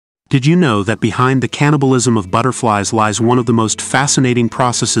Did you know that behind the cannibalism of butterflies lies one of the most fascinating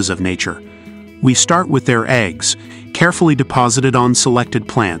processes of nature? We start with their eggs, carefully deposited on selected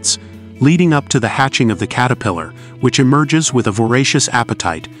plants, leading up to the hatching of the caterpillar, which emerges with a voracious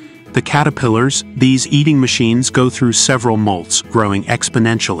appetite. The caterpillars, these eating machines, go through several molts, growing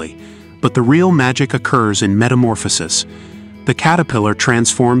exponentially. But the real magic occurs in metamorphosis. The caterpillar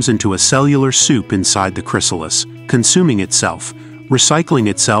transforms into a cellular soup inside the chrysalis, consuming itself, recycling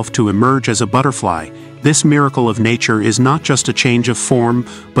itself to emerge as a butterfly. This miracle of nature is not just a change of form,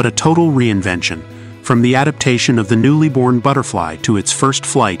 but a total reinvention. From the adaptation of the newly born butterfly to its first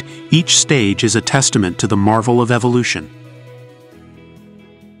flight, each stage is a testament to the marvel of evolution.